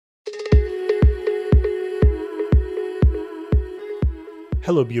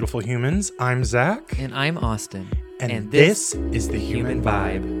Hello, beautiful humans. I'm Zach. And I'm Austin. And this is The Human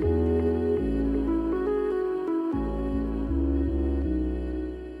Vibe.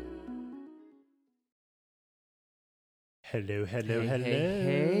 Hello.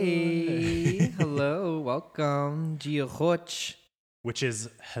 Hey. Hello. Welcome. Dia Roch. Which is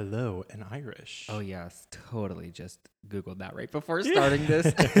hello in Irish. Oh, yes. Totally. Just Googled that right before starting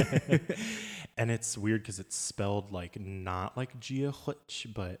this. And it's weird because it's spelled like not like Gia Roch,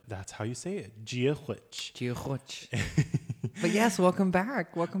 but that's how you say it. Gia Roch. Dia Roch. But yes, welcome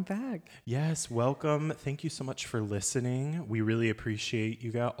back. Welcome back. Yes, welcome. Thank you so much for listening. We really appreciate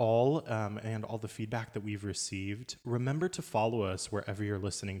you all and all the feedback that we've received. Remember to follow us wherever you're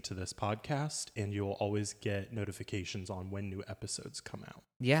listening to this podcast, and you'll always get notifications on when new episodes come out.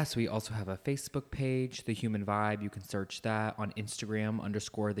 Yes, we also have a Facebook page, The Human Vibe. You can search that on Instagram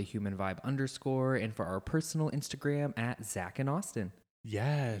 _ The Human Vibe _, and for our personal Instagram at Zach and Austin.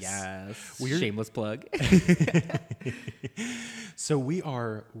 Yes. Shameless plug. So we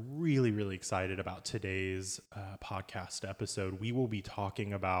are really excited about today's podcast episode. We will be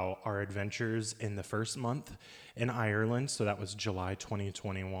talking about our adventures in the first month in Ireland. So that was July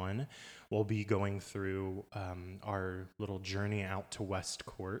 2021. We'll be going through our little journey out to West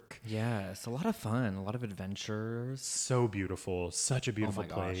Cork. Yes, a lot of fun, a lot of adventures. So beautiful, such a beautiful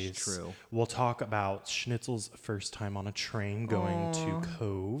place. True. We'll talk about Schnitzel's first time on a train going to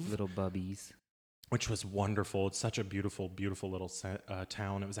Cove. Little bubbies. Which was wonderful. It's such a beautiful little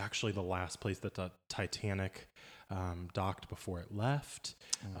town. It was actually the last place that the Titanic docked before it left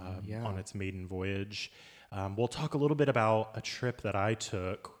on its maiden voyage. We'll talk a little bit about a trip that I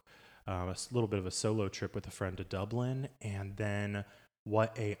took, a little bit of a solo trip with a friend to Dublin, and then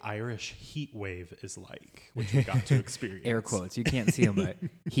what a Irish heat wave is like, which we got to experience. Air quotes. You can't see them, but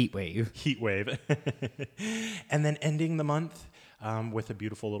heat wave. Heat wave. And then ending the month with a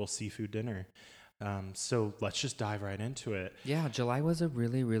beautiful little seafood dinner. So let's just dive right into it. Yeah, July was a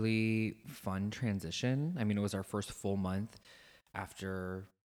really fun transition. I mean, it was our first full month after,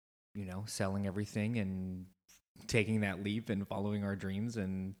 selling everything and taking that leap and following our dreams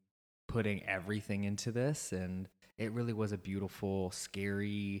and putting everything into this. And it really was a beautiful,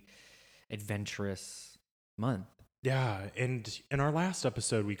 scary, adventurous month. Yeah, and in our last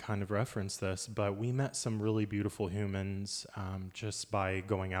episode, we kind of referenced this, but we met some really beautiful humans just by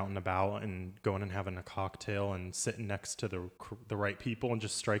going out and about and going and having a cocktail and sitting next to the right people and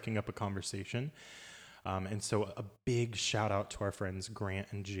just striking up a conversation. And so a big shout out to our friends Grant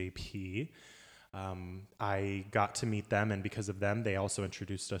and JP. I got to meet them, and because of them, they also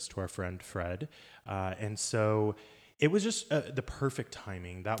introduced us to our friend Fred. And so it was just the perfect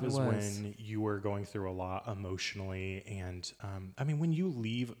timing. That was when you were going through a lot emotionally. And I mean, when you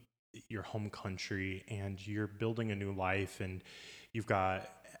leave your home country and you're building a new life and you've got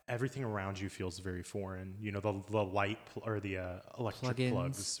everything around you feels very foreign, the light or the electric Plugins.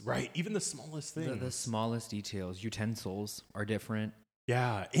 Plugs, right? Even the smallest things. The smallest details, utensils are different.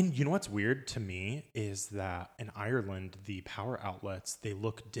 Yeah, and you know what's weird to me is that in Ireland, the power outlets, they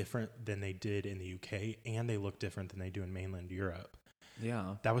look different than they did in the UK, and they look different than they do in mainland Europe.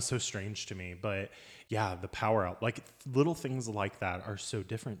 Yeah. That was so strange to me, but yeah, the power out, like little things like that are so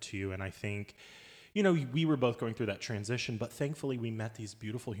different to you, and I think, we were both going through that transition, but thankfully we met these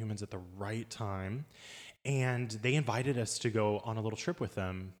beautiful humans at the right time, and they invited us to go on a little trip with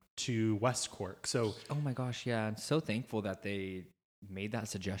them to West Cork. So, oh my gosh, yeah, I'm so thankful that they made that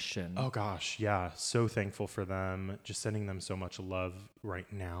suggestion. Oh gosh, yeah, so thankful for them. Just sending them so much love right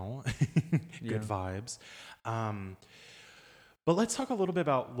now. Good vibes. But let's talk a little bit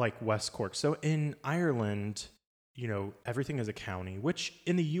about like West Cork. So in Ireland, everything is a county, which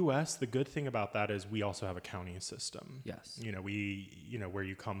in the US, the good thing about that is we also have a county system. Yes. Where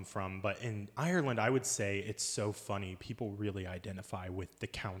you come from. But in Ireland, I would say it's so funny. People really identify with the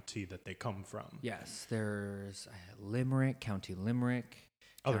county that they come from. Yes. There's Limerick, County Limerick.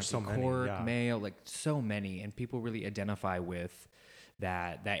 Oh, there's so many. Cork, Yeah. Mayo, like so many. And people really identify with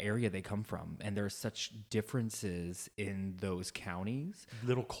that area they come from. And there's such differences in those counties.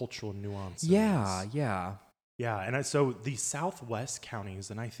 Little cultural nuances. Yeah. Yeah, and so the southwest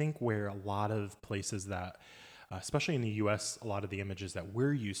counties, and I think where a lot of places that, especially in the U.S., a lot of the images that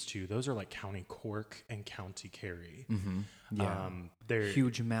we're used to, those are like County Cork and County Kerry. Mm-hmm. Yeah, they're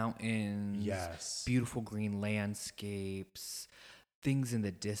huge mountains, yes, beautiful green landscapes, things in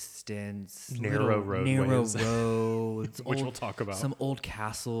the distance, narrow roads, which we'll talk about. Some old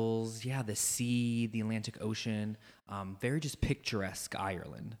castles, the sea, the Atlantic Ocean, very just picturesque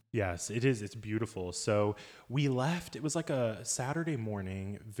Ireland. Yes, it is. It's beautiful. So we left. It was like a Saturday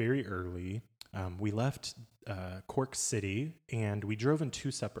morning, very early. We left Cork City and we drove in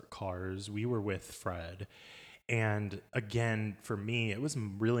 2 separate cars. We were with Fred. And again, for me, it was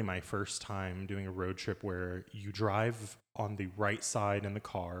really my first time doing a road trip where you drive on the right side in the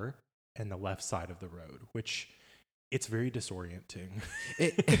car and the left side of the road, which it's very disorienting.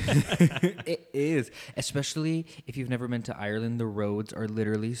 It is, especially if you've never been to Ireland. The roads are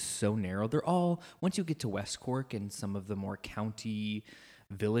literally so narrow. They're all, once you get to West Cork and some of the more county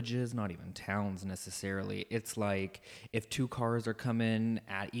villages, not even towns necessarily, it's like if 2 cars are coming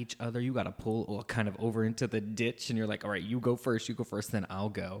at each other, you got to pull kind of over into the ditch and you're like, all right, you go first, then I'll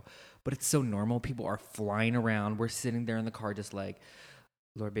go. But it's so normal. People are flying around. We're sitting there in the car just like,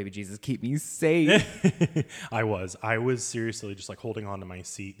 Lord, baby Jesus, keep me safe. I was seriously just like holding on to my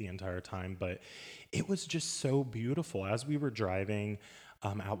seat the entire time, but it was just so beautiful. As we were driving,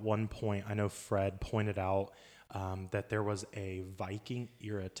 at one point, I know Fred pointed out that there was a Viking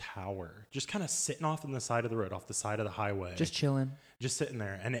era tower just kind of sitting off on the side of the road, off the side of the highway. Just chilling. Just sitting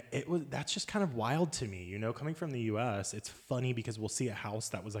there. And that's just kind of wild to me. You know, coming from the US, it's funny because we'll see a house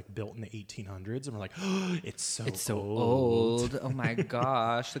that was like built in the 1800s and we're like, oh, it's so old. Oh my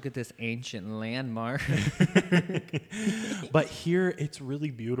gosh, look at this ancient landmark. But here it's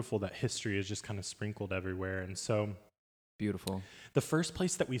really beautiful that history is just kind of sprinkled everywhere. And so beautiful. The first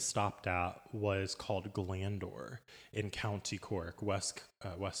place that we stopped at was called Glandor in County Cork, West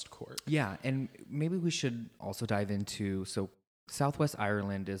Cork. Yeah, and maybe we should also dive into, so Southwest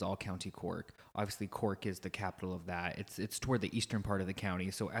Ireland is all County Cork. Obviously, Cork is the capital of that. It's toward the eastern part of the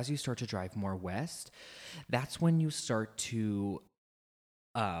county. So as you start to drive more west, that's when you start to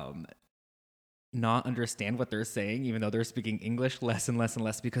not understand what they're saying, even though they're speaking English less and less and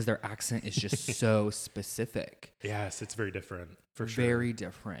less because their accent is just so specific. Yes, it's very different, for sure. Very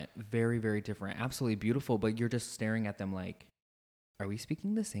different. Very, very different. Absolutely beautiful, but you're just staring at them like, are we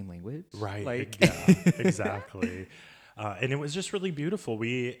speaking the same language? Right. Like, yeah, exactly. And it was just really beautiful.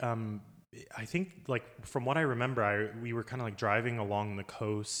 We, I think, like, from what I remember, we were kind of like driving along the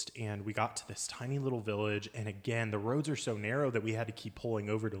coast and we got to this tiny little village. And again, the roads are so narrow that we had to keep pulling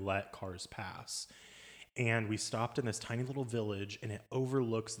over to let cars pass. And we stopped in this tiny little village and it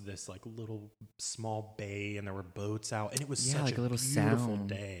overlooks this like little small bay and there were boats out. And it was such like a little beautiful sound.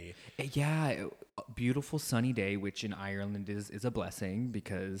 day. Yeah, a beautiful sunny day, which in Ireland is a blessing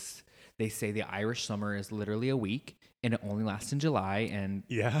because they say the Irish summer is literally a week and it only lasts in July. And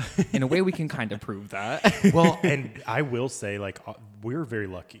yeah, in a way we can kind of prove that. Well, and I will say, like, we're very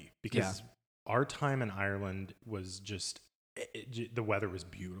lucky because our time in Ireland was just, the weather was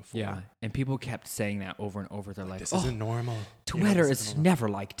beautiful. Yeah, and people kept saying that over and over. They're like, this isn't normal. Twitter is never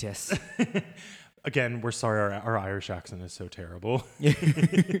like this. Again, we're sorry, our Irish accent is so terrible.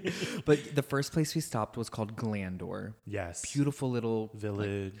 But the first place we stopped was called Glandor. Yes. Beautiful little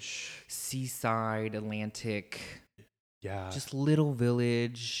village. Like, seaside, Atlantic. Yeah. Just little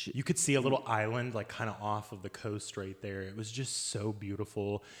village. You could see a little island like kind of off of the coast right there. It was just so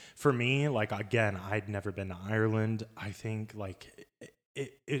beautiful. For me, like, again, I'd never been to Ireland. I think like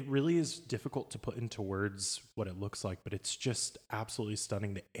it really is difficult to put into words what it looks like, but it's just absolutely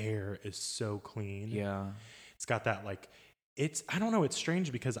stunning. The air is so clean. Yeah. It's got that like, I don't know, it's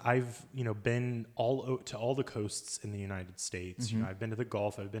strange because I've, been to all the coasts in the United States. Mm-hmm. I've been to the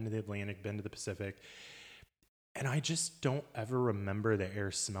Gulf, I've been to the Atlantic, been to the Pacific. And I just don't ever remember the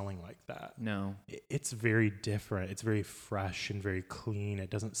air smelling like that. No. It's very different. It's very fresh and very clean. It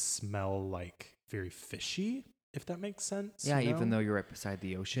doesn't smell like very fishy, if that makes sense. Yeah, even though you're right beside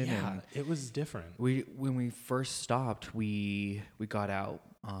the ocean. Yeah, and it was different. When we first stopped, we got out.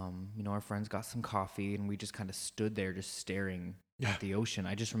 Our friends got some coffee, and we just kind of stood there just staring at the ocean.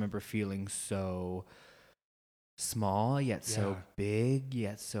 I just remember feeling so small, yet so big,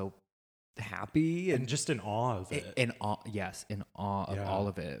 yet so happy and just in awe of it. In awe of all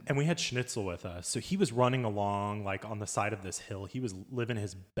of it. And we had Schnitzel with us, so he was running along like on the side of this hill. He was living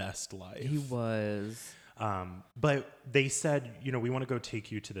his best life. He was. But they said, we want to go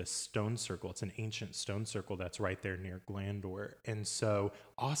take you to this stone circle. It's an ancient stone circle that's right there near Glandor. And so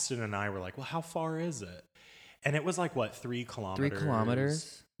Austin and I were like, well, how far is it? And it was like, what, 3 kilometers? 3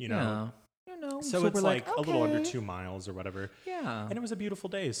 kilometers. Yeah. So it's like a little under 2 miles or whatever. Yeah. And it was a beautiful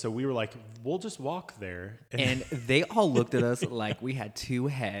day. So we were like, we'll just walk there. And they all looked at us like we had 2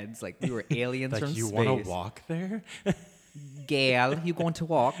 heads, like we were aliens like, from you space. want to walk there? Gail, you going to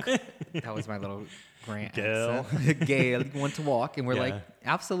walk? That was my little Grant Gail. accent. Gail, you want to walk? And we're like, Yeah.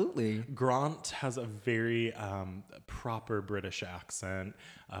 absolutely. Grant has a very proper British accent.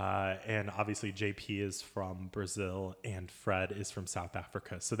 And obviously, JP is from Brazil and Fred is from South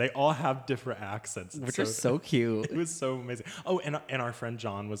Africa. So they all have different accents. Which are so cute. It was so amazing. Oh, and our friend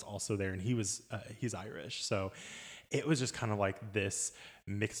John was also there, and he's Irish. So it was just kind of like this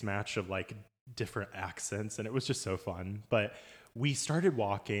mixed match of like different accents, and it was just so fun. But we started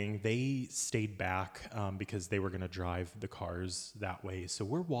walking. They stayed back because they were going to drive the cars that way. So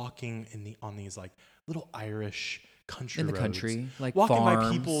we're walking on these like little Irish country In the roads, country, like walking by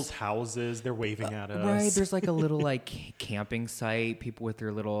farms. people's houses. They're waving at us. Right, there's like a little like camping site. People with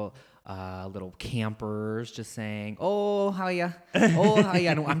their little campers just saying, "Oh, how ya? Oh, how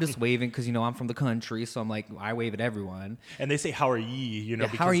ya?" I'm just waving because I'm from the country, so I'm like I wave at everyone. And they say, "How are ye?" Yeah,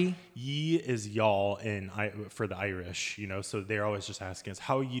 because how are ye? Ye is y'all for the Irish, So they're always just asking us,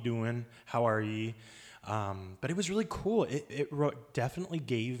 "How are you doing? How are ye?" But it was really cool. It definitely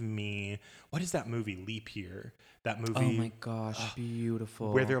gave me, what is that movie, Leap Year? That movie. Oh my gosh,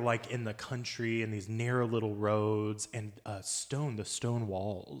 beautiful. Where they're like in the country and these narrow little roads and the stone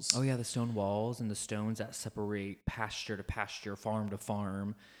walls. Oh yeah, the stone walls and the stones that separate pasture to pasture, farm to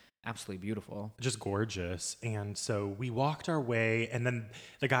farm. Absolutely beautiful. Just gorgeous. And so we walked our way, and then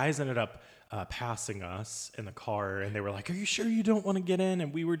the guys ended up passing us in the car, and they were like, "Are you sure you don't want to get in?"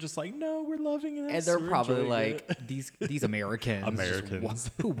 And we were just like, "No, we're loving it." And they're We're probably enjoying like it." these Americans,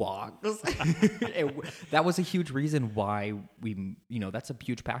 Americans. who walk. That was a huge reason why we, that's a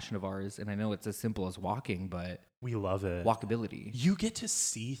huge passion of ours. And I know it's as simple as walking, but We love it. walkability. You get to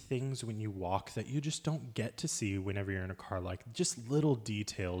see things when you walk that you just don't get to see whenever you're in a car, like just little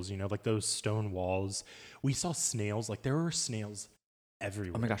details, like those stone walls. We saw snails, like there were snails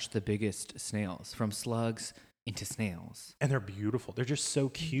everywhere. Oh my gosh, the biggest snails, from slugs into snails. And they're beautiful. They're just so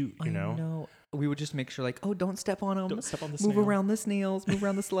cute, I know. We would just make sure like, oh, don't step on them. Don't step on the Move snail. around the snails, move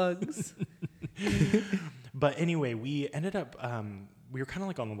around the slugs. But anyway, we ended up, we were kind of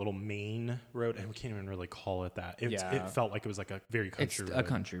like on the little main road, and we can't even really call it that. It felt like it was like a very country road. A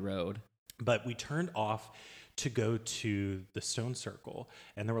country road. But we turned off to go to the stone circle,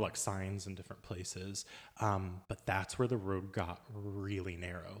 and there were like signs in different places. But that's where the road got really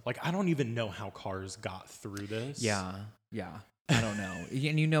narrow. Like, I don't even know how cars got through this. Yeah. I don't know.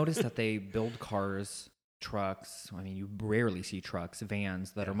 And you notice that they build cars, trucks. I mean, you rarely see trucks,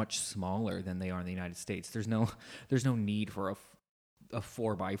 vans that are much smaller than they are in the United States. There's no need for a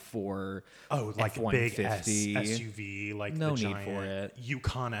 4x4. Oh, like a big F-150. SUV, like No the need giant for it.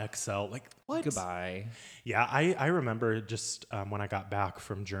 Yukon XL. Like, what? Goodbye. Yeah, I remember just when I got back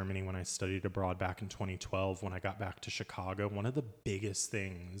from Germany, when I studied abroad back in 2012, when I got back to Chicago, one of the biggest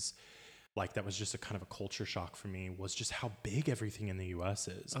things, like that was just a kind of a culture shock for me, was just how big everything in the U.S.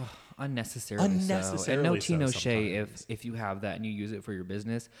 is. Unnecessarily so. And no tea, no shade sometimes. if you have that and you use it for your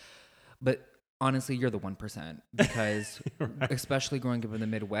business. But honestly, you're the 1%, because Right. especially growing up in the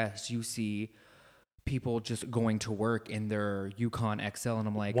Midwest, you see people just going to work in their Yukon XL, and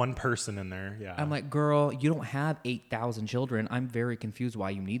I'm like, One person in there, yeah. I'm like, girl, you don't have 8,000 children. I'm very confused why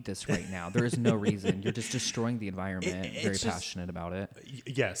you need this right now. There is no reason. You're just destroying the environment. It's Very just- passionate about it.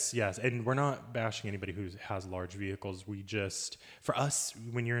 Yes. And we're not bashing anybody who has large vehicles. We just, for us,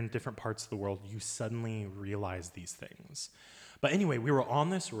 when you're in different parts of the world, you suddenly realize these things. But anyway, we were on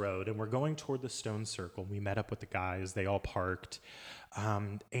this road, and we're going toward the stone circle. We met up with the guys. They all parked.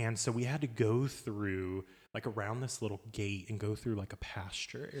 And so we had to go through, like, around this little gate and go through, like, a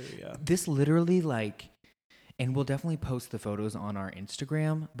pasture area. This literally, like, and we'll definitely post the photos on our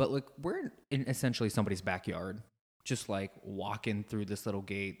Instagram, but like we're in essentially somebody's backyard, just like walking through this little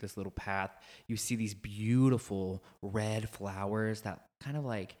gate, this little path. You see these beautiful red flowers that kind of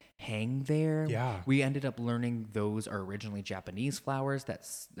like hang there. Yeah. We ended up learning those are originally Japanese flowers that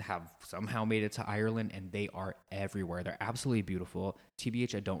have somehow made it to Ireland, and they are everywhere. They're absolutely beautiful.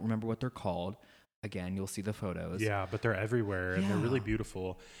 TBH, I don't remember what they're called. Again, you'll see the photos. Yeah, but they're everywhere, and they're really Yeah.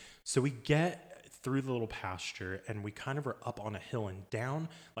 beautiful. So we get through the little pasture, and we kind of are up on a hill, and down,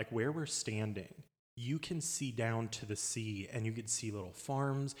 like where we're standing, you can see down to the sea, and you could see little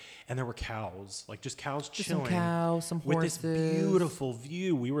farms, and there were cows, like just cows Just chilling. some cows, some with horses. this beautiful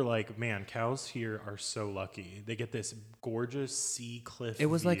view. We were like, man, cows here are so lucky. They get this gorgeous sea cliff It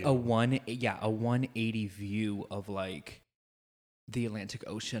was like view. a 180 view of like the Atlantic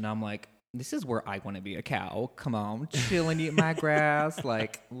Ocean. I'm like, this is where I want to be a cow. Come on, chill and eat my grass.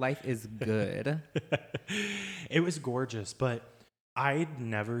 Like, life is good. It was gorgeous, but I'd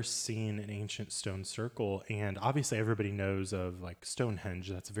never seen an ancient stone circle, and obviously everybody knows of like Stonehenge.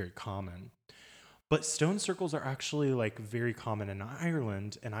 That's very common. But stone circles are actually like very common in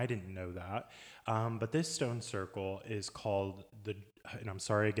Ireland, and I didn't know that. But this stone circle is called and I'm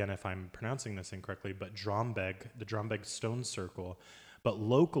sorry again if I'm pronouncing this incorrectly, but the Drombeg Stone Circle. But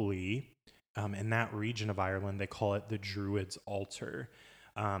locally, in that region of Ireland, they call it the Druids' Altar.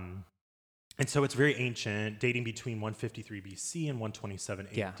 Um, and so it's very ancient, dating between 153 BC and 127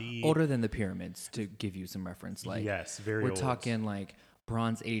 Yeah, AD. older than the pyramids, to give you some reference. Like, Yes, very we're old. talking like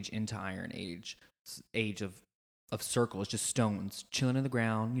Bronze Age into Iron Age, age of circles, just stones chilling in the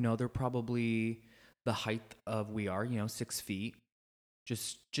ground. You know, they're probably the height of we are. You know, 6 feet,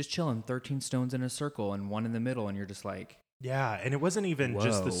 just chilling. 13 stones in a circle and one in the middle, and you're just like, Yeah, and it wasn't even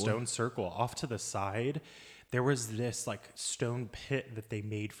just the whoa. stone circle. Off to the side, there was this like stone pit that they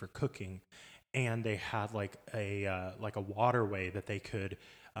made for cooking, and they had like a waterway that they could,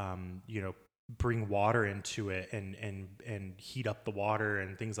 you know, bring water into it and heat up the water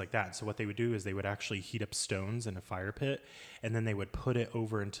and things like that. So what they would do is they would actually heat up stones in a fire pit, and then they would put it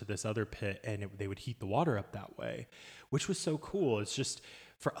over into this other pit, and they would heat the water up that way, which was so cool. It's just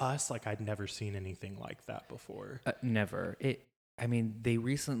for us, like I'd never seen anything like that before. Never. I mean, they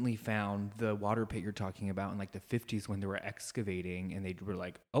recently found the water pit you're talking about in like the 50s when they were excavating, and they were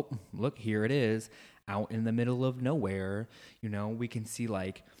like, "Oh, look, here it is, out in the middle of nowhere." You know, we can see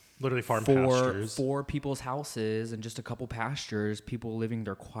like Literally farm pastures. four people's houses and just a couple pastures, people living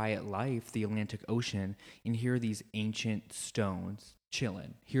their quiet life, the Atlantic Ocean, and here are these ancient stones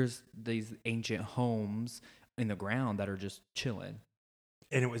chilling. Here's these ancient homes in the ground that are just chilling.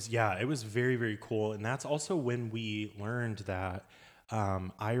 And it was very, very cool. And that's also when we learned that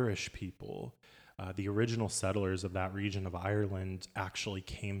Irish people, the original settlers of that region of Ireland, actually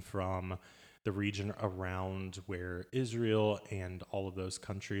came from the region around where Israel and all of those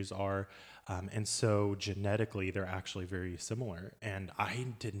countries are. And so genetically, they're actually very similar. And I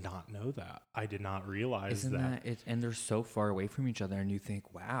did not know that. I did not realize Isn't that it? And they're so far away from each other, and you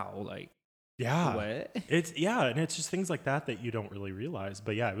think, wow, like, Yeah. what? And it's just things like that you don't really realize.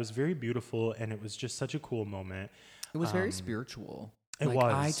 But yeah, it was very beautiful, and it was just such a cool moment. It was very spiritual. It Like,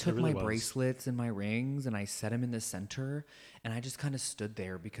 was. I It took really my was. bracelets and my rings and I set them in the center, and I just kind of stood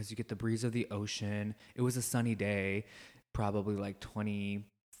there because you get the breeze of the ocean. It was a sunny day, probably like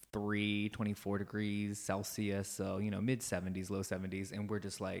 23, 24 degrees Celsius. So, you know, mid 70s, low 70s. And we're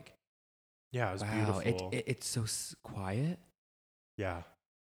just like, Yeah, it was wow, beautiful. it's so quiet. Yeah.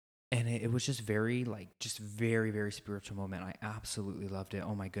 And it was just very, like, just very, very spiritual moment. I absolutely loved it.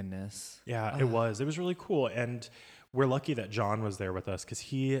 Oh my goodness. Yeah, it was. It was really cool. And we're lucky that John was there with us because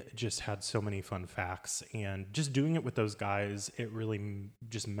he just had so many fun facts. And just doing it with those guys, it really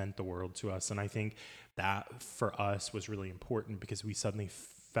just meant the world to us. And I think that for us was really important because we suddenly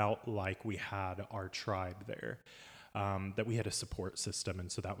felt like we had our tribe there, that we had a support system.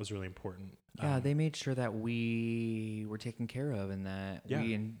 And so that was really important. Yeah, they made sure that we were taken care of and that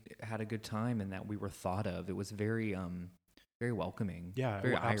had a good time and that we were thought of. It was very, very welcoming. Yeah,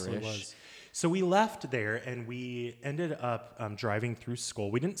 very it absolutely Irish. was. So we left there and we ended up driving through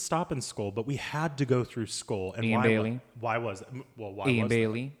Skull. We didn't stop in Skull, but we had to go through Skull. And Ian Bailey. Why was it? Well, why Ian was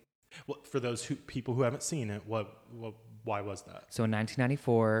Bailey. that? Well, for those people who haven't seen it, why was that? So in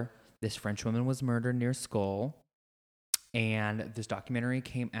 1994, this French woman was murdered near Skull, and this documentary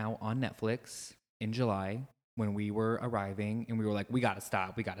came out on Netflix in July when we were arriving, and we were like, we got to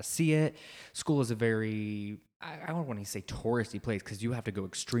stop. We got to see it. Skull is a very, I don't want to say touristy place because you have to go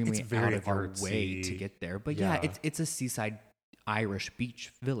extremely out of your way to get there. But yeah, it's a seaside Irish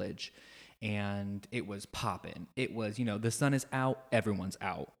beach village. And it was popping. It was, you know, the sun is out, everyone's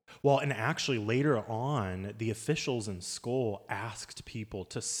out. Well, and actually later on, the officials in Skull asked people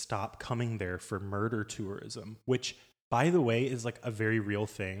to stop coming there for murder tourism, which, by the way, is like a very real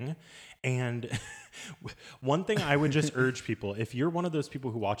thing. And one thing I would just urge people, if you're one of those people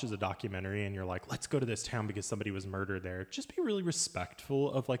who watches a documentary and you're like, let's go to this town because somebody was murdered there, just be really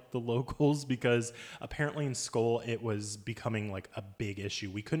respectful of like the locals, because apparently in Skull it was becoming like a big issue.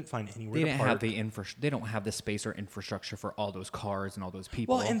 We couldn't find anywhere They to didn't park. have they don't have the space or infrastructure for all those cars and all those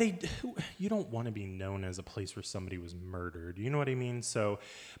people. Well, and you don't want to be known as a place where somebody was murdered. You know what I mean? So,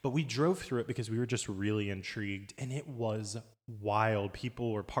 but we drove through it because we were just really intrigued, and it was wild.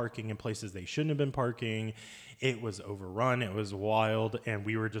 People were parking in places they shouldn't have been parking. It was overrun. It was wild. And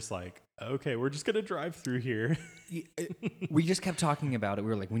we were just like, okay, we're just going to drive through here. We just kept talking about it.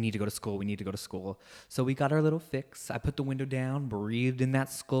 We were like, we need to go to school. We need to go to school. So we got our little fix. I put the window down, breathed in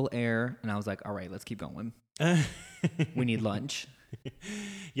that Skull air, and I was like, all right, let's keep going. We need lunch.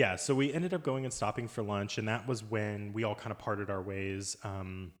 Yeah, so we ended up going and stopping for lunch, and that was when we all kind of parted our ways.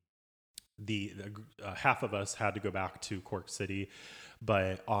 The half of us had to go back to Cork City,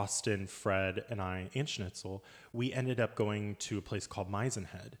 but Austin, Fred, and I, and Schnitzel, we ended up going to a place called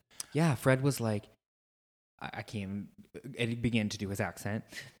Maisenhead. Yeah, Fred was like, I can't, and he began to do his accent,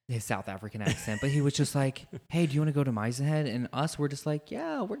 his South African accent, but he was just like, hey, do you want to go to Maisenhead? And us, we're just like,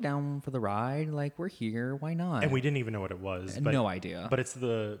 yeah, we're down for the ride. Like, we're here. Why not? And we didn't even know what it was. No idea. But it's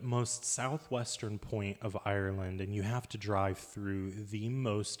the most southwestern point of Ireland, and you have to drive through the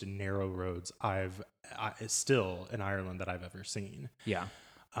most narrow roads still in Ireland that I've ever seen. Yeah.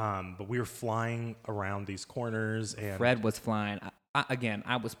 But we were flying around these corners, and Fred was flying. Again,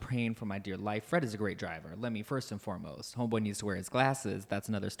 I was praying for my dear life. Fred is a great driver. Let me first and foremost, homeboy needs to wear his glasses. That's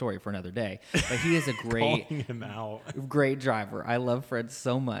another story for another day. But he is a calling him out. great driver. I love Fred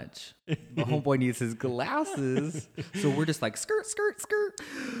so much. But homeboy needs his glasses. So we're just like, skirt, skirt, skirt.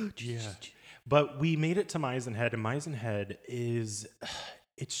 Yeah. But we made it to Maisenhead, and Maisenhead is,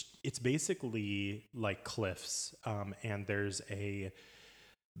 it's basically like cliffs, and there's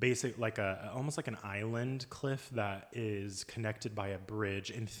almost like an island cliff that is connected by a bridge,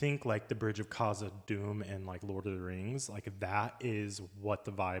 and think like the bridge of Khazad-dûm in like Lord of the Rings. Like that is what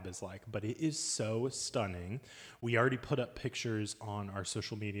the vibe is like, but it is so stunning. We already put up pictures on our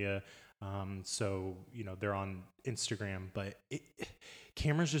social media, so they're on Instagram, but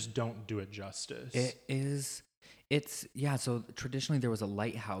cameras just don't do it justice. So traditionally there was a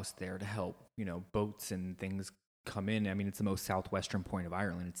lighthouse there to help boats and things come in. I mean, it's the most southwestern point of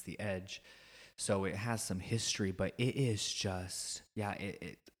Ireland. It's the edge. So it has some history, but it is just,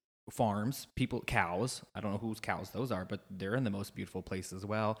 it farms, people, cows. I don't know whose cows those are, but they're in the most beautiful place as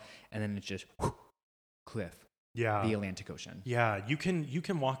well. And then it's just cliff. Yeah. The Atlantic Ocean. Yeah. You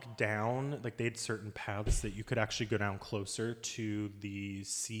can walk down, like they had certain paths that you could actually go down closer to the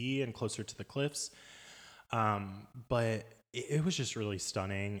sea and closer to the cliffs. But it was just really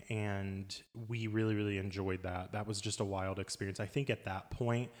stunning, and we really, really enjoyed that. That was just a wild experience. I think at that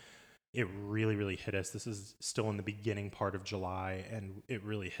point, it really, really hit us. This is still in the beginning part of July, and it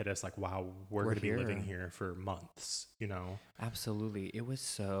really hit us like, wow, we're going to be living here for months, Absolutely. It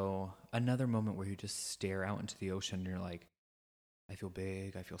was another moment where you just stare out into the ocean and you're like, I feel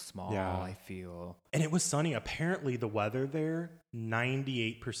big, I feel small, yeah. And it was sunny. Apparently the weather there,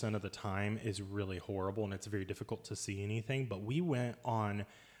 98% of the time is really horrible, and it's very difficult to see anything. But we went on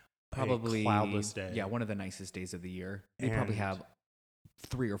probably a cloudless day. Yeah, one of the nicest days of the year. We probably have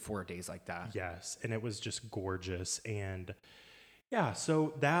 3 or 4 days like that. Yes, and it was just gorgeous. And yeah,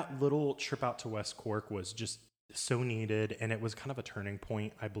 so that little trip out to West Cork was just so needed, and it was kind of a turning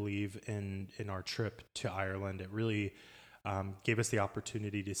point, I believe, in our trip to Ireland. It really gave us the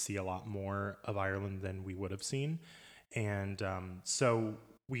opportunity to see a lot more of Ireland than we would have seen. And so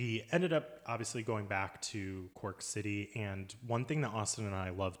we ended up obviously going back to Cork City. And one thing that Austin and I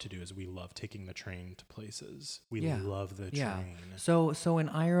love to do is we love taking the train to places. We love the train. So in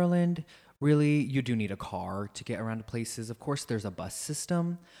Ireland, really, you do need a car to get around to places. Of course, there's a bus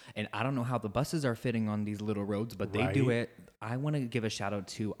system, and I don't know how the buses are fitting on these little roads, but they do it. I want to give a shout out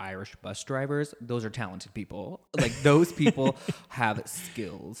to Irish bus drivers. Those are talented people. Like those people have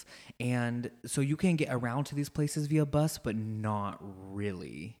skills. And so you can get around to these places via bus, but not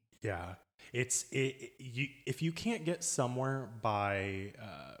really. Yeah. If you can't get somewhere by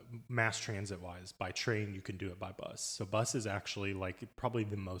mass transit wise, by train, you can do it by bus. So bus is actually like probably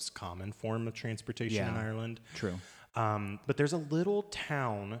the most common form of transportation in Ireland. True. But there's a little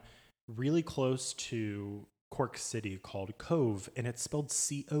town really close to Cork City called Cove, and it's spelled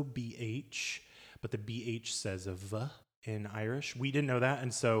Cobh, but the BH says V in Irish. We didn't know that,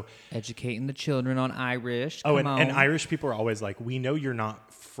 and so educating the children on Irish. And Irish people are always like, we know you're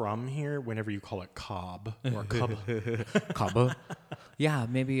not from here whenever you call it Cobb or Cub. Cobb. Yeah,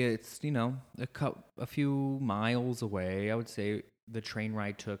 maybe it's a few miles away. I would say the train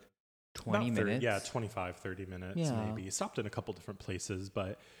ride took 20 minutes. Yeah, 25, 30 minutes maybe. Stopped in a couple different places,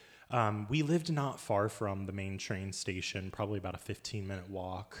 but we lived not far from the main train station, probably about a 15-minute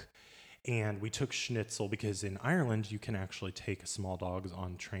walk. And we took Schnitzel because in Ireland, you can actually take small dogs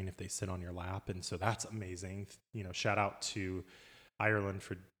on train if they sit on your lap. And so that's amazing. Shout out to Ireland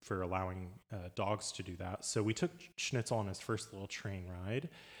for allowing dogs to do that. So we took Schnitzel on his first little train ride.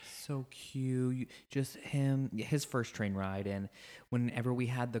 So cute. Just his first train ride. And whenever we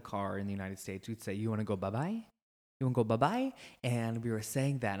had the car in the United States, we'd say, you want to go bye-bye? You want to go bye-bye? And we were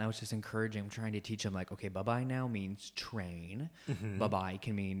saying that, and I was just encouraging, trying to teach him, like, okay, bye-bye now means train. Mm-hmm. Bye-bye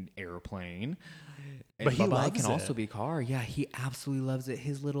can mean airplane. And but he bye-bye loves can it. Also be car. Yeah, he absolutely loves it.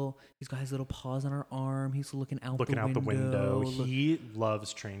 He's got his little paws on our arm. He's looking out the window. He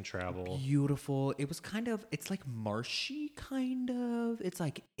loves train travel. Beautiful. It was it's like marshy, kind of. It's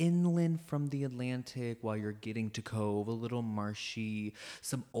like inland from the Atlantic while you're getting to Cove, a little marshy.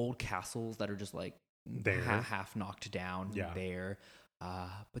 Some old castles that are just like, half knocked down there.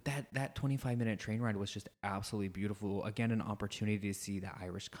 But that 25-minute train ride was just absolutely beautiful. Again, an opportunity to see the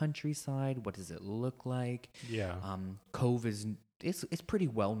Irish countryside. What does it look like? Yeah. Cove it's pretty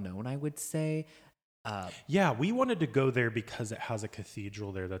well known, I would say. Yeah, we wanted to go there because it has a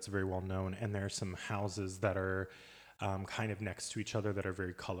cathedral there that's very well known, and there are some houses that are kind of next to each other that are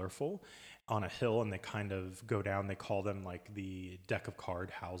very colorful on a hill, and they kind of go down. They call them like the deck of card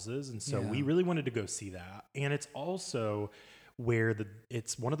houses, and so we really wanted to go see that. And it's also where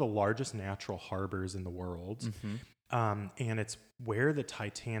it's one of the largest natural harbors in the world, and it's where the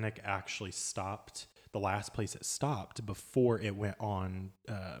Titanic actually stopped. The last place it stopped before it went on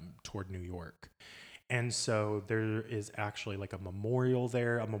toward New York. And so there is actually like a memorial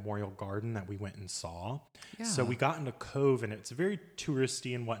there, a memorial garden that we went and saw. Yeah. So we got into Cove, and it's very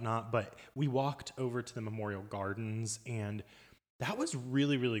touristy and whatnot, but we walked over to the memorial gardens, and that was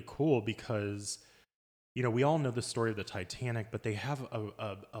really, really cool because, you know, we all know the story of the Titanic, but they have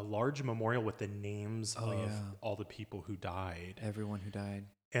a large memorial with the names of all the people who died. Everyone who died.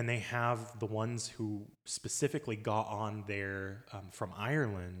 And they have the ones who specifically got on there from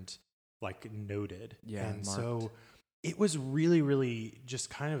Ireland, like noted. Yeah. And marked. so it was really, really just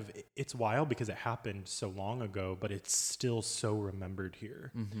kind of, it's wild because it happened so long ago, but it's still so remembered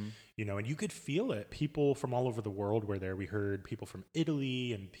here, you know, and you could feel it. People from all over the world were there. We heard people from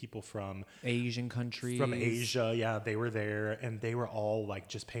Italy and people from Asian countries. From Asia. Yeah, they were there, and they were all like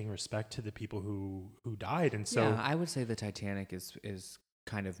just paying respect to the people who died. And so I would say the Titanic is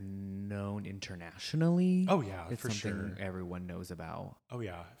kind of known internationally. Oh yeah, it's for something sure. everyone knows about. Oh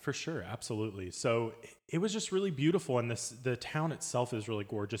yeah, for sure, absolutely. So it was just really beautiful, and the town itself is really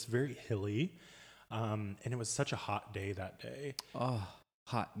gorgeous, very hilly, and it was such a hot day that day. Oh,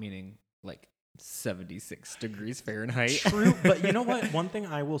 hot meaning like 76 degrees Fahrenheit. True, but you know what? One thing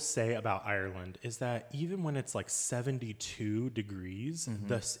I will say about Ireland is that even when it's like 72 degrees,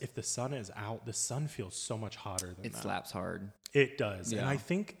 if the sun is out, the sun feels so much hotter than that. It slaps hard. It does. Yeah. And I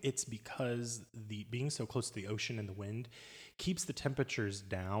think it's because being so close to the ocean and the wind keeps the temperatures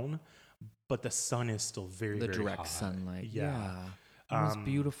down, but the sun is still very, very direct hot. sunlight. Yeah. It was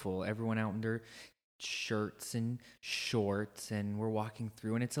beautiful. Everyone out in their shirts and shorts, and we're walking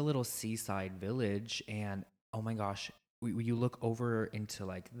through, and it's a little seaside village, and oh my gosh, you look over into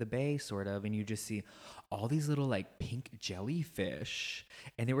like the bay sort of, and you just see all these little like pink jellyfish,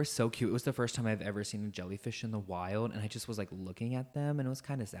 and they were so cute. It was the first time I've ever seen a jellyfish in the wild, and I just was like looking at them, and it was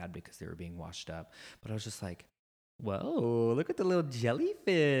kind of sad because they were being washed up, but I was just like, whoa, look at the little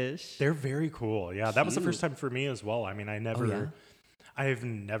jellyfish. They're very cool. Yeah, that was the Cute. first time for me as well. I mean, yeah? I've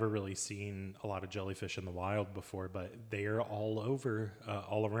never really seen a lot of jellyfish in the wild before, but they are all over,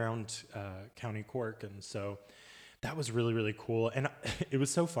 all around County Cork. And so that was really, really cool. And it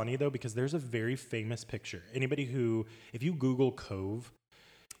was so funny, though, because there's a very famous picture. If you Google Cove,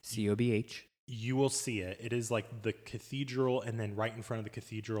 COBH, you will see it. It is like the cathedral, and then right in front of the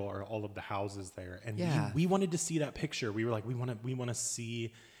cathedral are all of the houses there. And we wanted to see that picture. We were like, we want to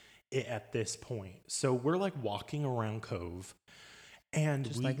see it at this point. So we're like walking around Cove. And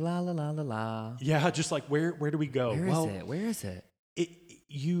just like la la la la la. Yeah, just like where do we go? Where is it?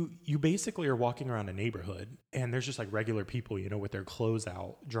 You basically are walking around a neighborhood, and there's just like regular people, you know, with their clothes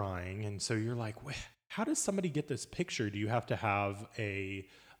out drying, and so you're like, how does somebody get this picture? Do you have to have a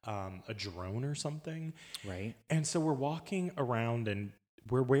drone or something? Right. And so we're walking around, and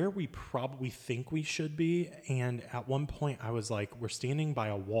we're where we probably think we should be. And at one point, I was like, we're standing by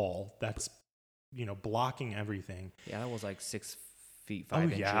a wall that's, you know, blocking everything. Yeah, that was like 6 feet 5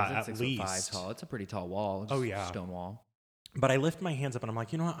 inches. It's at 6'5" least tall. It's a pretty tall wall. It's stone wall. But I lift my hands up, and I'm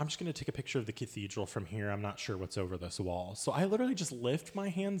like, you know what? I'm just going to take a picture of the cathedral from here. I'm not sure what's over this wall. So I literally just lift my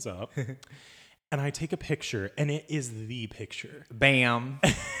hands up, and I take a picture, and it is the picture. Bam.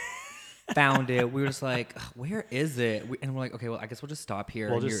 Found it. We were just like, where is it? And we're like, okay, well, I guess we'll just stop here.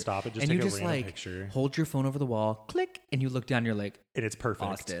 We'll just stop it. Just take a random picture. Hold your phone over the wall, click, and you look down. You're like, and it's perfect.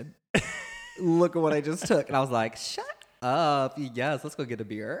 Austin, look at what I just took. And I was like, shut up. Yes, let's go get a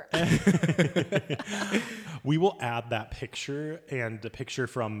beer. We will add that picture and the picture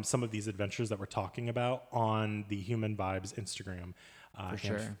from some of these adventures that we're talking about on the Human Vibes Instagram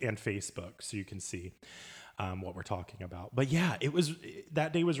and Facebook, so you can see what we're talking about. But yeah,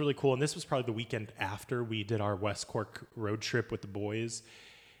 that day was really cool. And this was probably the weekend after we did our West Cork road trip with the boys.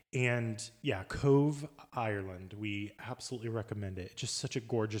 And yeah, Cove, Ireland, we absolutely recommend it. Just such a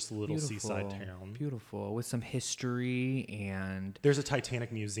gorgeous little seaside town. Beautiful, with some history, and there's a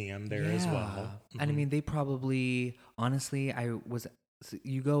Titanic museum there as well. And I mean, they probably, honestly,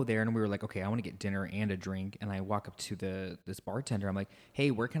 you go there, and we were like, okay, I want to get dinner and a drink. And I walk up to this bartender. I'm like,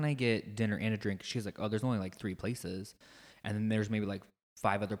 hey, where can I get dinner and a drink? She's like, oh, there's only like 3 places. and then there's maybe like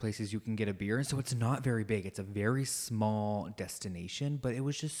 5 other places you can get a beer. And so it's not very big. It's a very small destination, but it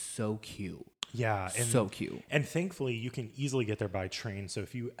was just so cute. Yeah. So cute. And thankfully, you can easily get there by train. So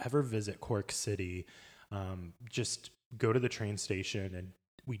if you ever visit Cork City, just go to the train station, and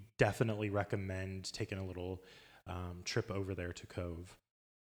we definitely recommend taking a little trip over there to Cove.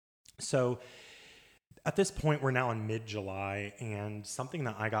 So at this point, we're now in mid-July, and something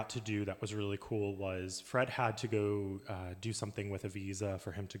that I got to do that was really cool was Fred had to go do something with a visa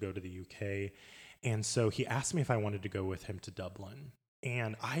for him to go to the UK. And so he asked me if I wanted to go with him to Dublin.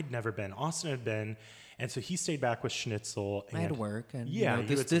 And I'd never been. Austin had been. And so he stayed back with Schnitzel. And I had work. And yeah, you know,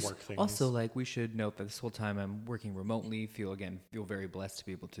 you had some work things. Also, like, we should note that this whole time I'm working remotely, feel very blessed to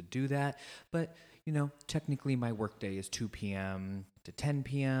be able to do that. But, you know, technically my work day is 2 p.m. to 10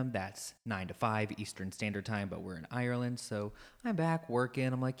 p.m. That's 9 to 5 Eastern Standard Time, but we're in Ireland. So I'm back working.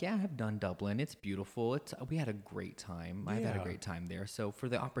 I'm like, yeah, I've done Dublin. It's beautiful. We had a great time. I've had a great time there. So for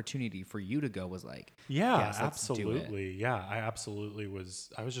the opportunity for you to go was like, yeah, yes, absolutely. Yeah, I absolutely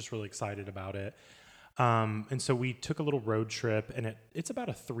was. I was just really excited about it. And so we took a little road trip, and it's about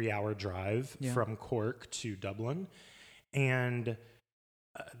a 3-hour drive from Cork to Dublin. And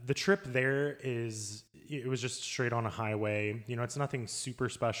the trip there it was just straight on a highway. You know, it's nothing super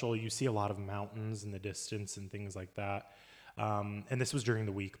special. You see a lot of mountains in the distance and things like that. And this was during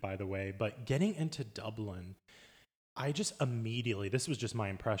the week, by the way. But getting into Dublin, I just immediately, this was just my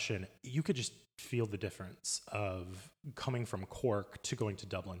impression, you could just feel the difference of coming from Cork to going to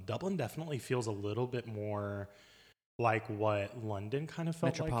Dublin. Dublin definitely feels a little bit more like what London kind of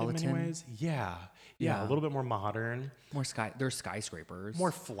felt like in many ways. Yeah, a little bit more modern. There's skyscrapers.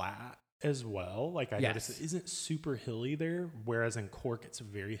 More flat as well. Like I noticed it isn't super hilly there, whereas in Cork it's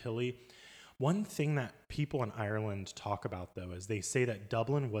very hilly. One thing that people in Ireland talk about, though, is they say that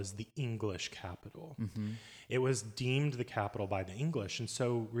Dublin was the English capital. Mm-hmm. It was deemed the capital by the English. And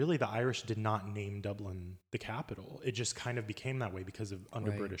so really the Irish did not name Dublin the capital. It just kind of became that way because of under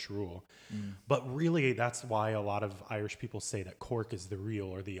British rule. Mm. But really that's why a lot of Irish people say that Cork is the real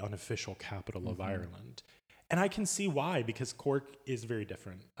or the unofficial capital of Ireland. And I can see why, because Cork is very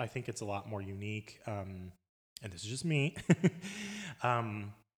different. I think it's a lot more unique. And this is just me.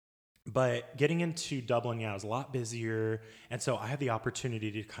 But getting into Dublin, it was a lot busier. And so I had the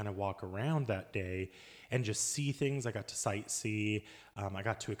opportunity to kind of walk around that day and just see things. I got to sightsee. I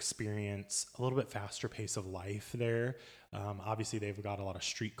got to experience a little bit faster pace of life there. Obviously, they've got a lot of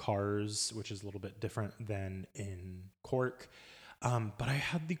streetcars, which is a little bit different than in Cork. But I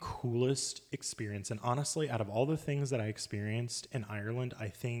had the coolest experience. And honestly, out of all the things that I experienced in Ireland, I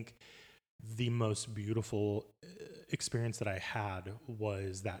think the most beautiful experience that I had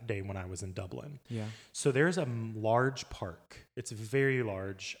was that day when I was in Dublin. Yeah. So there's a large park. It's very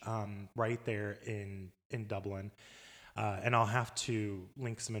large, right there in Dublin. And I'll have to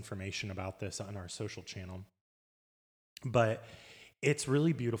link some information about this on our social channel. But it's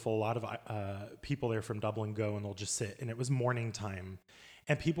really beautiful. A lot of people there from Dublin go and they'll just sit, and it was morning time.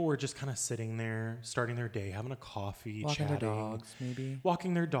 And people were just kind of sitting there, starting their day, having a coffee, walking chatting. Their dogs, maybe.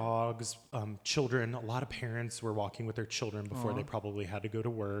 Walking their dogs, children. A lot of parents were walking with their children before they probably had to go to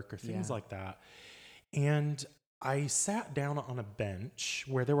work or things like that. And I sat down on a bench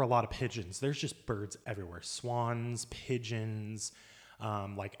where there were a lot of pigeons. There's just birds everywhere. Swans, pigeons,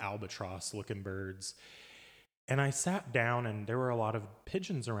 like albatross-looking birds. And I sat down, and there were a lot of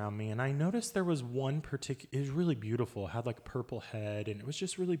pigeons around me, and I noticed there was one it was really beautiful. It had like a purple head, and it was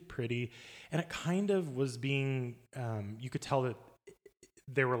just really pretty. And it kind of was being, you could tell that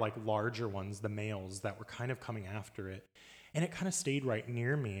there were like larger ones, the males, that were kind of coming after it. And it kind of stayed right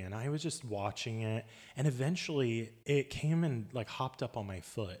near me, and I was just watching it. And eventually it came and like hopped up on my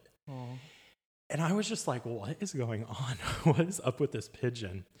foot. Aww. And I was just like, what is going on? What is up with this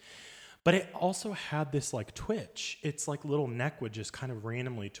pigeon? But it also had this like twitch. Its like little neck would just kind of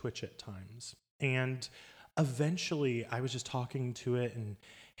randomly twitch at times. And eventually I was just talking to it and,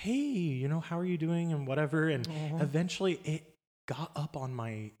 hey, you know, how are you doing and whatever. And eventually it got up on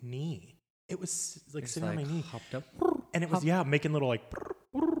my knee. It was like sitting on my knee. Hopped up. And it was, making little like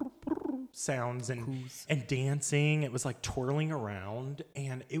sounds and dancing. It was like twirling around.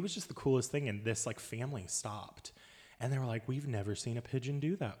 And it was just the coolest thing. And this like family stopped. And they were like, we've never seen a pigeon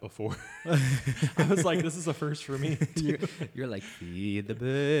do that before. I was like, this is a first for me. You're like, feed the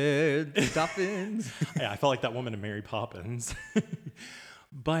birds, dolphins. Yeah, I felt like that woman in Mary Poppins.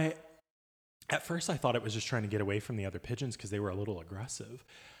 But at first I thought it was just trying to get away from the other pigeons because they were a little aggressive.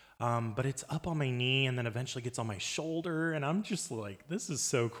 But it's up on my knee and then eventually gets on my shoulder. And I'm just like, this is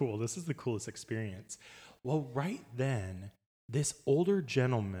so cool. This is the coolest experience. Well, right then, this older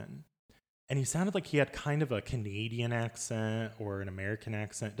gentleman, and he sounded like he had kind of a Canadian accent or an American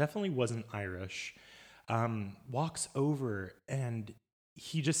accent. Definitely wasn't Irish. Walks over and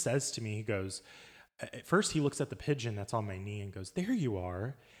he just says to me, he goes, at first he looks at the pigeon that's on my knee and goes, "There you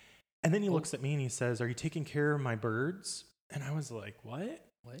are." And then he looks at me and he says, "Are you taking care of my birds?" And I was like, "What?"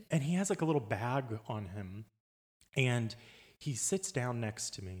 What? And he has like a little bag on him and he sits down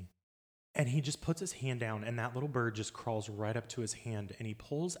next to me and he just puts his hand down and that little bird just crawls right up to his hand and he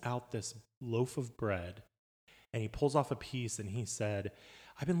pulls out this loaf of bread and he pulls off a piece and he said,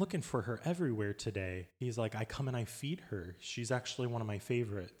 "I've been looking for her everywhere today." He's like, "I come and I feed her. She's actually one of my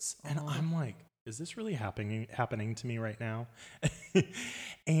favorites." And I'm like, is this really happening to me right now?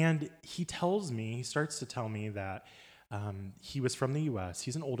 And he starts to tell me that he was from the US.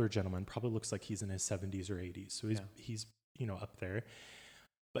 He's an older gentleman, probably looks like he's in his 70s or 80s. So he's up there.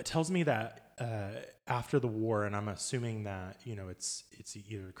 But tells me that after the war, and I'm assuming that, it's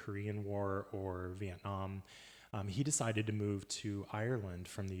either the Korean War or Vietnam, he decided to move to Ireland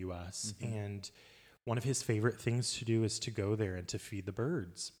from the US. Mm-hmm. And one of his favorite things to do is to go there and to feed the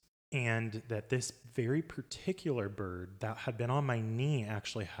birds. And that this very particular bird that had been on my knee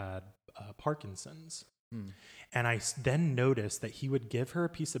actually had Parkinson's. And I then noticed that he would give her a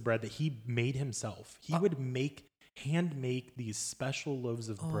piece of bread that he made himself. He would hand make these special loaves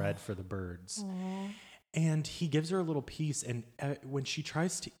of bread for the birds. And he gives her a little piece. And when she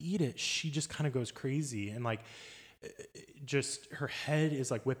tries to eat it, she just kind of goes crazy. And like, just her head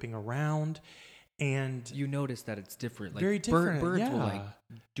is like whipping around. And you notice that it's different. Like very different. Birds will like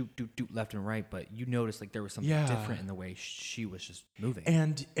doot left and right, but you notice like there was something different in the way she was just moving.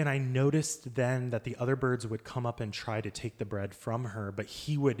 And I noticed then that the other birds would come up and try to take the bread from her, but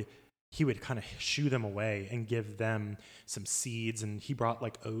he would kind of shoo them away and give them some seeds. And he brought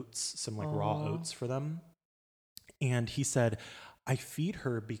like oats, some like raw oats for them. And he said, "I feed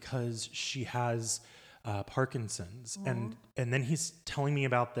her because she has Parkinson's." And then he's telling me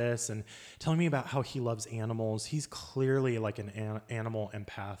about this and telling me about how he loves animals. He's clearly like an animal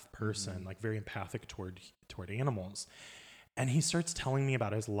empath person, like very empathic toward animals. And he starts telling me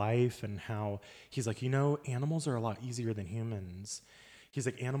about his life and how he's like, animals are a lot easier than humans. He's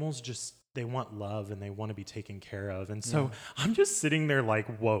like, animals just, they want love and they want to be taken care of. And so I'm just sitting there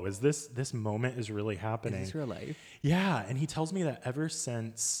like, whoa, is this moment is really happening? Is this real life? Yeah. And he tells me that ever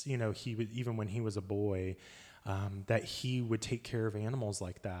since, he would, even when he was a boy, that he would take care of animals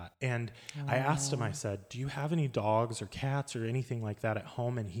like that. And I asked him, I said, "Do you have any dogs or cats or anything like that at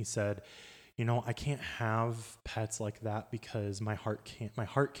home?" And he said, "I can't have pets like that because my heart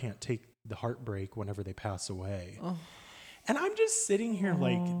can't take the heartbreak whenever they pass away." And I'm just sitting here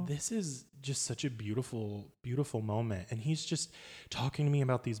like, this is just such a beautiful, beautiful moment. And he's just talking to me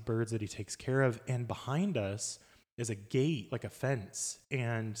about these birds that he takes care of. And behind us is a gate, like a fence,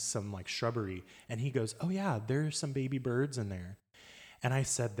 and some like shrubbery. And he goes, "Oh yeah, there's some baby birds in there." And I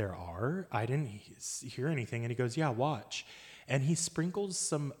said, "There are? I didn't hear anything." And he goes, "Yeah, watch." And he sprinkles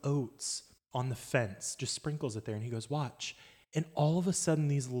some oats on the fence, just sprinkles it there. And he goes, "Watch." And all of a sudden,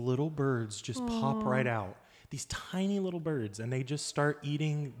 these little birds just pop right out. These tiny little birds, and they just start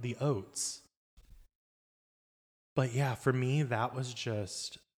eating the oats. But yeah, for me, that was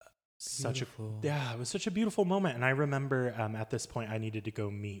just it was such a beautiful moment. And I remember at this point, I needed to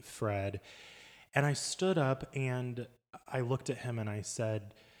go meet Fred. And I stood up and I looked at him and I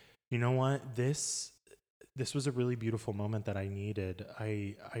said, "You know what? This was a really beautiful moment that I needed.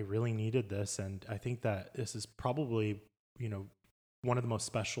 I really needed this. And I think that this is probably, one of the most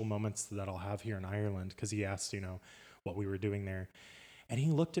special moments that I'll have here in Ireland," because he asked, what we were doing there. And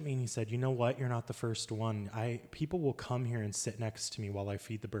he looked at me and he said, "You know what? You're not the first one. People will come here and sit next to me while I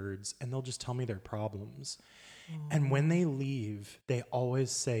feed the birds, and they'll just tell me their problems. And when they leave, they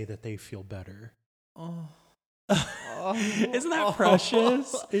always say that they feel better." Isn't that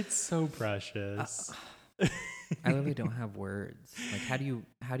precious? It's so precious. I literally don't have words. Like, how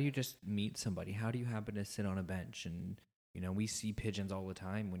do you just meet somebody? How do you happen to sit on a bench and we see pigeons all the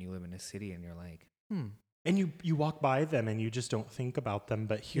time when you live in a city, and you're like, And you walk by them and you just don't think about them.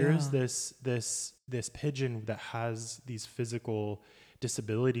 But here's this pigeon that has these physical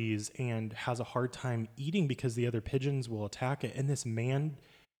disabilities and has a hard time eating because the other pigeons will attack it. And this man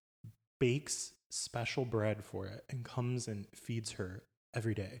bakes special bread for it and comes and feeds her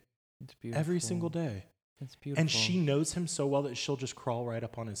every day. It's beautiful. Every single day. It's beautiful. And she knows him so well that she'll just crawl right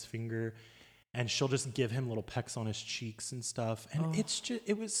up on his finger and she'll just give him little pecks on his cheeks and stuff. And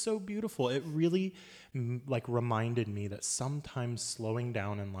it was so beautiful. It really reminded me that sometimes slowing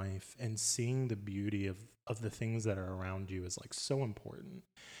down in life and seeing the beauty of the things that are around you is like so important.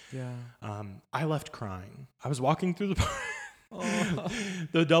 Yeah. I left crying. I was walking through the park. Oh.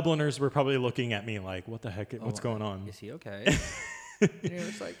 The Dubliners were probably looking at me like, what the heck? What's going on? Is he okay? And you're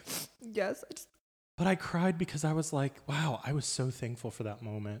just like, yes. But I cried because I was like, wow, I was so thankful for that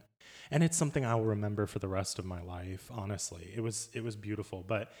moment. And it's something I will remember for the rest of my life, honestly. It was beautiful.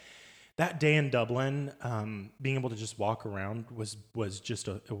 But that day in Dublin, being able to just walk around was just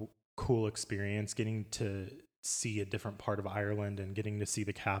a cool experience, getting to see a different part of Ireland and getting to see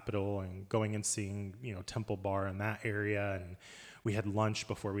the capital and going and seeing, Temple Bar in that area. And we had lunch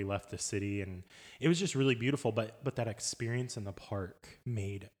before we left the city, and it was just really beautiful. But that experience in the park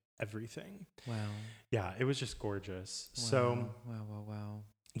made everything. Wow. Yeah, it was just gorgeous. Wow. So Wow.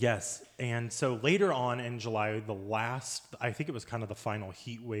 yes. And so later on in July, I think it was kind of the final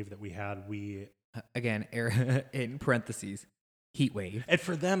heat wave that we had. Again, air in parentheses, heat wave. And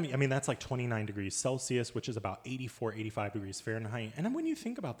for them, I mean, that's like 29 degrees Celsius, which is about 84, 85 degrees Fahrenheit. And then when you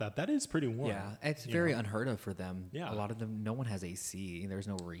think about that, that is pretty warm. Yeah, it's very unheard of for them. Yeah. A lot of them, no one has AC. There's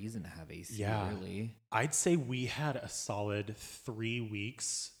no reason to have AC, really. I'd say we had a solid 3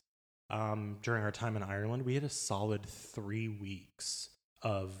 weeks during our time in Ireland. We had a solid 3 weeks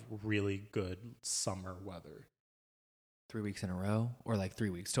of really good summer weather. 3 weeks in a row, or like 3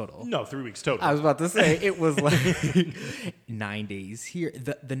 weeks total? No, 3 weeks total. I was about to say it was like 9 days here.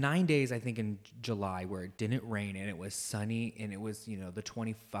 The 9 days I think in July where it didn't rain and it was sunny and it was the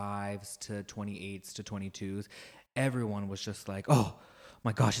 25s to 28s to 22s. Everyone was just like, oh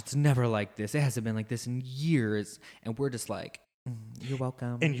my gosh, it's never like this. It hasn't been like this in years, and we're just like, you're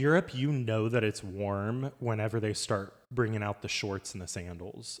welcome. In Europe, that it's warm whenever they start bringing out the shorts and the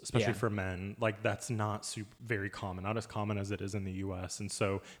sandals, especially for men. Like, that's not very common, not as common as it is in the U.S. And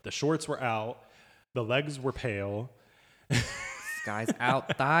so the shorts were out, the legs were pale. Skies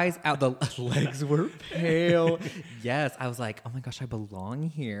out, thighs out, the legs were pale. Yes, I was like, oh my gosh, I belong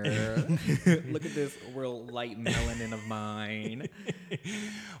here. Look at this real light melanin of mine.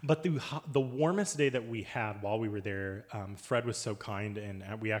 But the warmest day that we had while we were there, Fred was so kind, and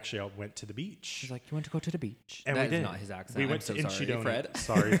we actually went to the beach. He's like, you want to go to the beach? And that is not his accent. We went I'm to so sorry, Inchydoney. Fred.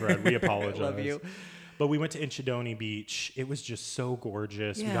 Sorry, Fred. We apologize. Love you. But we went to Inchydoney Beach. It was just so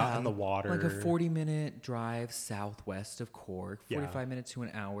gorgeous. We got in the water. Like a 40-minute drive southwest of Cork, 45 minutes to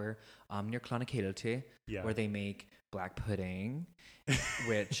an hour, near Clonakilty, where they make black pudding,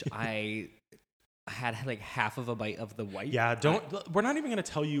 which I had like half of a bite of the white. Yeah, we're not even going to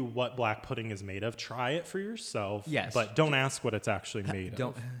tell you what black pudding is made of. Try it for yourself. Yes. But don't ask what it's actually made of.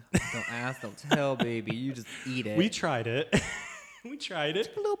 Don't ask, don't tell, baby. You just eat it. We tried it. We tried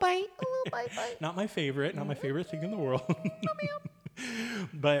it. A little bite. Not my favorite thing in the world.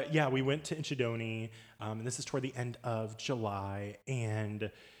 But yeah, we went to Inchydoney, and this is toward the end of July,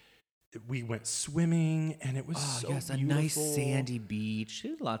 and we went swimming, and it was beautiful. A nice sandy beach.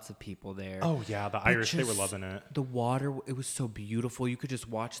 There's lots of people there. Oh yeah, the Irish, they were loving it. The water, it was so beautiful. You could just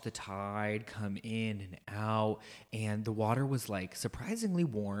watch the tide come in and out, and the water was like surprisingly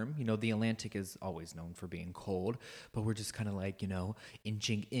warm. The Atlantic is always known for being cold, but we're just kind of like,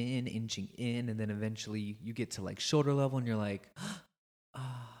 inching in, and then eventually you get to like shoulder level, and you're like,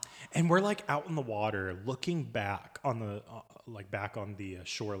 And we're like out in the water, looking back on the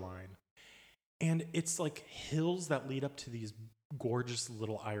shoreline. And it's like hills that lead up to these gorgeous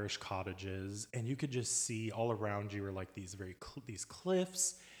little Irish cottages, and you could just see all around you are like these these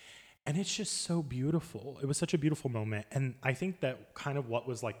cliffs, and it's just so beautiful. It was such a beautiful moment, and I think that kind of what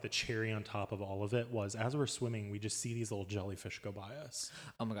was like the cherry on top of all of it was as we're swimming, we just see these little jellyfish go by us.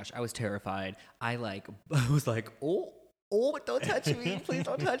 Oh my gosh, I was terrified. I was like, oh, don't touch me. Please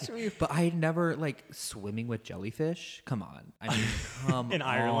don't touch me. But I had never, swimming with jellyfish. Come on. I mean, come In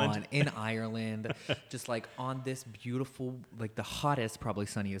Ireland? on. In Ireland. Just, on this beautiful, the hottest, probably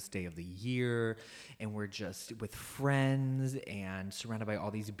sunniest day of the year. And we're just with friends and surrounded by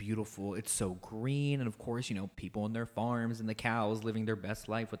all these beautiful, it's so green. And, of course, people in their farms and the cows living their best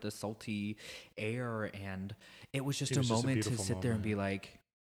life with the salty air. And it was just a moment to sit there and be like,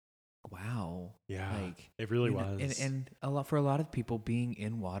 wow. Yeah, it really was. And for a lot of people, being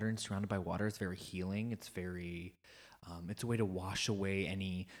in water and surrounded by water is very healing. It's very, it's a way to wash away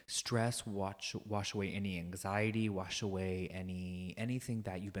any stress, wash away any anxiety, wash away anything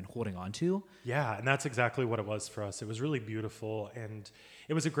that you've been holding on to. Yeah, and that's exactly what it was for us. It was really beautiful, and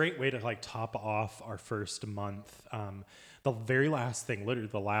it was a great way to top off our first month. The very last thing, literally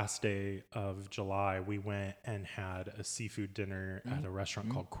the last day of July, we went and had a seafood dinner at a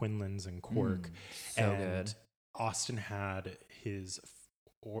restaurant called Quinlan's in Cork. So good. Austin had his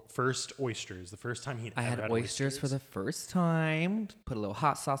first oysters, the first time he'd I ever had oysters for the first time. Put a little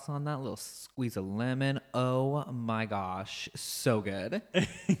hot sauce on that, a little squeeze of lemon. oh my gosh, so good.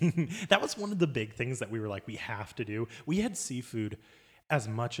 That was one of the big things that we were like, we have to do. We had seafood as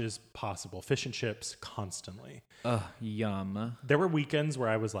much as possible, fish and chips constantly. Ugh, yum. There were weekends where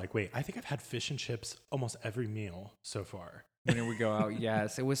I was like, wait, I think I've had fish and chips almost every meal so far. Whenever we go out,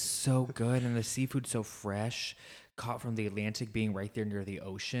 yes, it was so good, and the seafood so fresh, caught from the Atlantic, being right there near the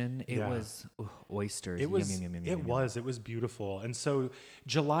ocean. It was oysters. It was Yum, yum, yum, yum, it yum, was it was beautiful. And so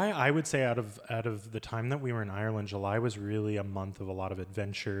July, I would say out of the time that we were in Ireland, July was really a month of a lot of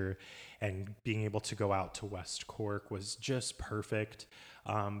adventure, and being able to go out to West Cork was just perfect.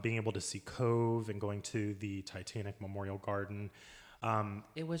 Being able to see Cove and going to the Titanic Memorial Garden.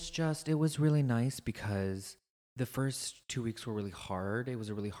 It was really nice because the first 2 weeks were really hard. It was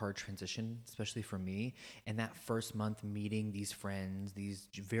a really hard transition, especially for me. And that first month, meeting these friends, these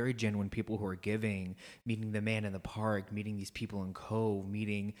very genuine people who are giving, meeting the man in the park, meeting these people in Cove,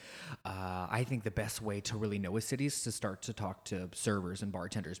 meeting, I think the best way to really know a city is to start to talk to servers and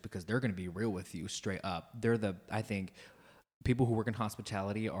bartenders, because they're going to be real with you straight up. I think, people who work in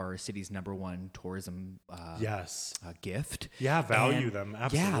hospitality are a city's number one tourism Yes. gift. Yeah, value them.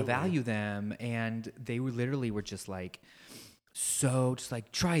 Absolutely. Yeah, value them. And they were just like,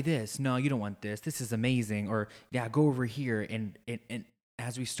 try this. No, you don't want this. This is amazing. Or yeah, go over here. And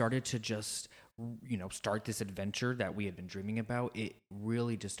as we started to just, start this adventure that we had been dreaming about, it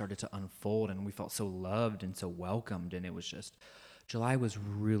really just started to unfold, and we felt so loved and so welcomed. And it was just, July was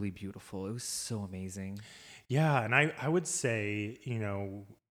really beautiful. It was so amazing. Yeah, and I would say,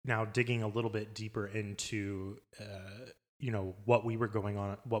 now digging a little bit deeper into, what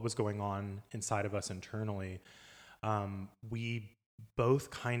was going on inside of us internally, we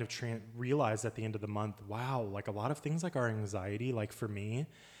both kind of realized at the end of the month, wow, like a lot of things, like our anxiety, like for me,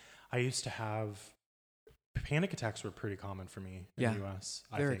 I used to have panic attacks were pretty common for me in the US.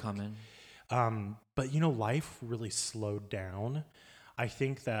 Very common. But life really slowed down. I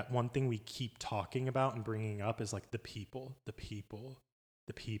think that one thing we keep talking about and bringing up is like the people.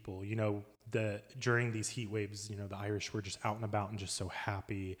 During these heat waves, the Irish were just out and about and just so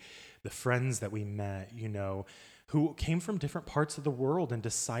happy. The friends that we met, who came from different parts of the world and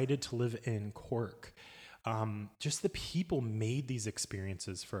decided to live in Cork. Just the people made these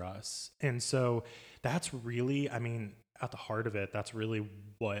experiences for us. And so that's really, at the heart of it, that's really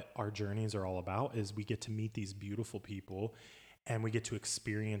what our journeys are all about, is we get to meet these beautiful people, and we get to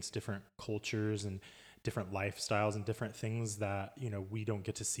experience different cultures and different lifestyles and different things that, we don't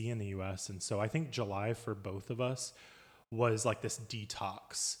get to see in the US. And so I think July for both of us was like this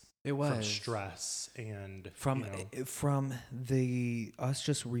detox. It was from stress and from the us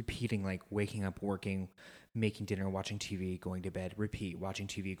just repeating, like waking up, working, making dinner, watching TV, going to bed, repeat, watching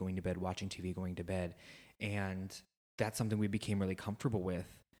TV, going to bed, watching TV, going to bed. And that's something we became really comfortable with,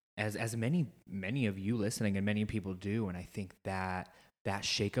 as many of you listening and many people do. And I think that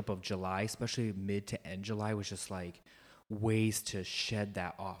shakeup of July, especially mid to end July, was just like ways to shed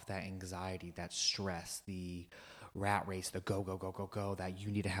that off, that anxiety, that stress, the rat race, the go, that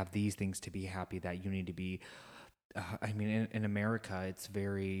you need to have these things to be happy, that you need to be, in America, it's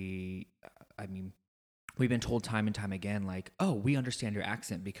very, we've been told time and time again, like, oh, we understand your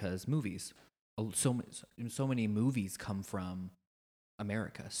accent because movies, so many movies come from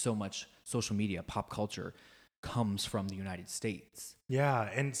America. So much social media, pop culture comes from the United States. Yeah,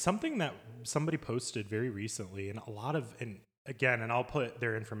 and something that somebody posted very recently, and and I'll put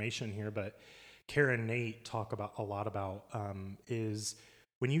their information here, but Karen and Nate talk a lot about is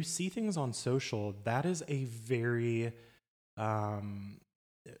when you see things on social, that is a very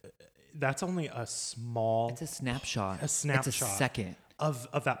that's only a small. It's a snapshot. It's a second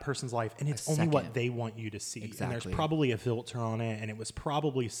of that person's life, and it's only what they want you to see. Exactly. And there's probably a filter on it, and it was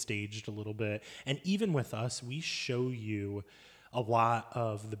probably staged a little bit. And even with us, we show you a lot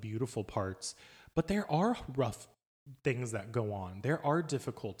of the beautiful parts, but there are rough things that go on. There are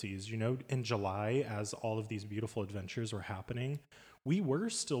difficulties, in July, as all of these beautiful adventures were happening, we were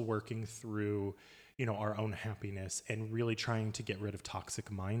still working through, our own happiness and really trying to get rid of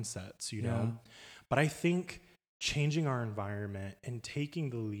toxic mindsets, know. But I think changing our environment and taking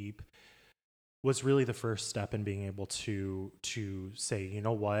the leap was really the first step in being able to say, you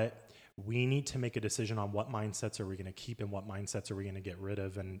know what, we need to make a decision on what mindsets are we going to keep and what mindsets are we going to get rid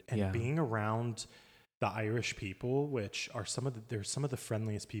of. And being around the Irish people, which are some of the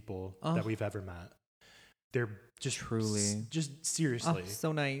friendliest people that we've ever met. They're just truly, just seriously,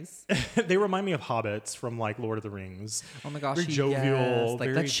 so nice. They remind me of hobbits from like Lord of the Rings. Oh my gosh, very jovial, like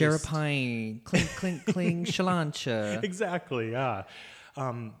let's share a pint, clink, clink, clink, shalancha. Exactly, yeah.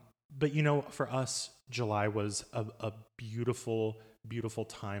 But for us, July was a beautiful beautiful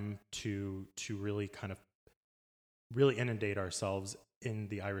time to really kind of really inundate ourselves in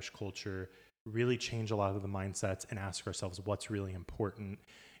the Irish culture, really change a lot of the mindsets and ask ourselves what's really important.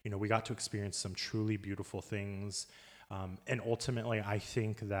 We got to experience some truly beautiful things. And ultimately, I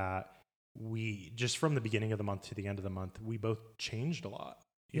think that we, just from the beginning of the month to the end of the month, we both changed a lot.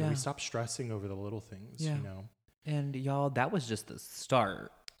 We stopped stressing over the little things, And y'all, that was just the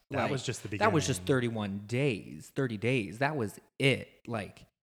start. That was just the beginning. That was just 31 days, 30 days. That was it. Like,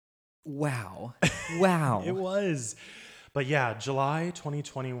 wow. Wow. It was. But yeah, July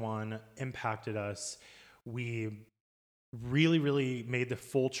 2021 impacted us. We really, really made the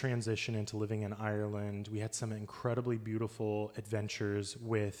full transition into living in Ireland. We had some incredibly beautiful adventures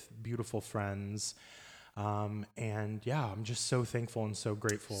with beautiful friends. And yeah, I'm just so thankful and so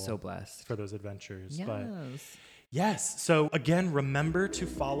grateful. So blessed. For those adventures. Yes. But yes. So again, remember to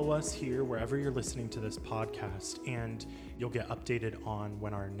follow us here wherever you're listening to this podcast, and you'll get updated on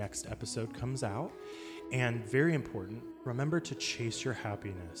when our next episode comes out. And very important, remember to chase your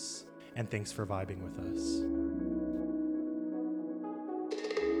happiness. And thanks for vibing with us.